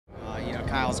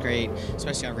Kyle's great,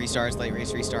 especially on restarts, late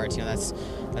race restarts. You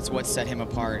know, that's what set him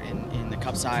apart in the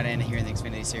Cup side and here in the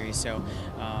Xfinity Series. So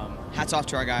hats off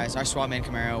to our guys. Our Swap Man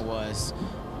Camaro was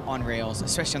on rails,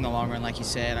 especially in the long run, like you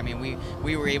said. I mean,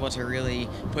 we were able to really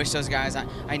push those guys.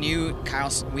 I knew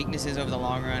Kyle's weaknesses over the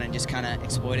long run and just kind of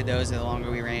exploited those the longer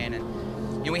we ran. And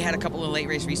you know, we had a couple of late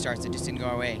race restarts that just didn't go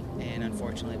our way, and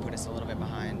unfortunately put us a little bit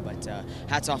behind. But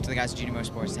hats off to the guys at Junior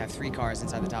Motorsports to have 3 cars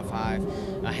inside the top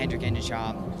 5. Hendrick Engine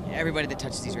Shop, everybody that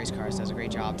touches these race cars does a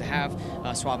great job. To have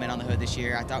Swap Man on the hood this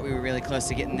year, I thought we were really close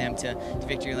to getting them to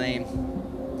victory lane.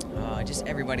 Just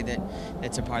everybody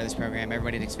that's a part of this program,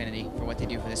 everybody at Xfinity for what they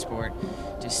do for this sport.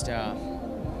 Just,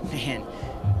 man,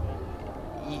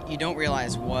 you don't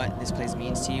realize what this place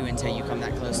means to you until you come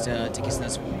that close to kissing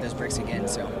those bricks again.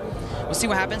 So we'll see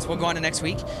what happens. We'll go on to next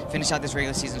week, finish out this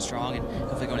regular season strong, and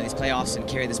hopefully go into these playoffs and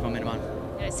carry this momentum on.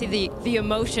 I see the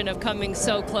emotion of coming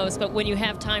so close, but when you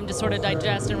have time to sort of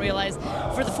digest and realize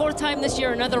for the 4th time this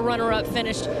year, another runner-up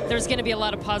finished, there's going to be a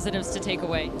lot of positives to take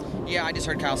away. Yeah, I just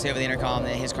heard Kyle say over the intercom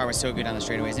that his car was so good on the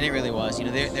straightaways, and it really was. You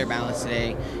know, their balance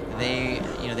today,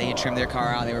 they had trimmed their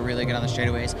car out. They were really good on the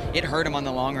straightaways. It hurt them on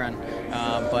the long run,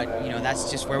 but you know,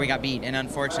 that's just where we got beat. And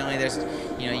unfortunately, there's,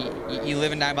 you know, you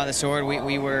live and die by the sword.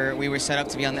 We were set up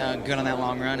to be good on that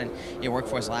long run, and it worked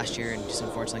for us last year, and just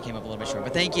unfortunately came up a little bit short.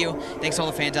 But thank you, thanks to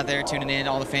all the fans out there tuning in,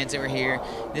 all the fans that were here.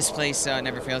 This place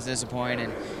never fails to disappoint,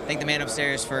 and thank the man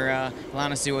upstairs for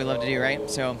allowing us to do what we love to do. Right,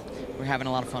 so we're having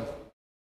a lot of fun.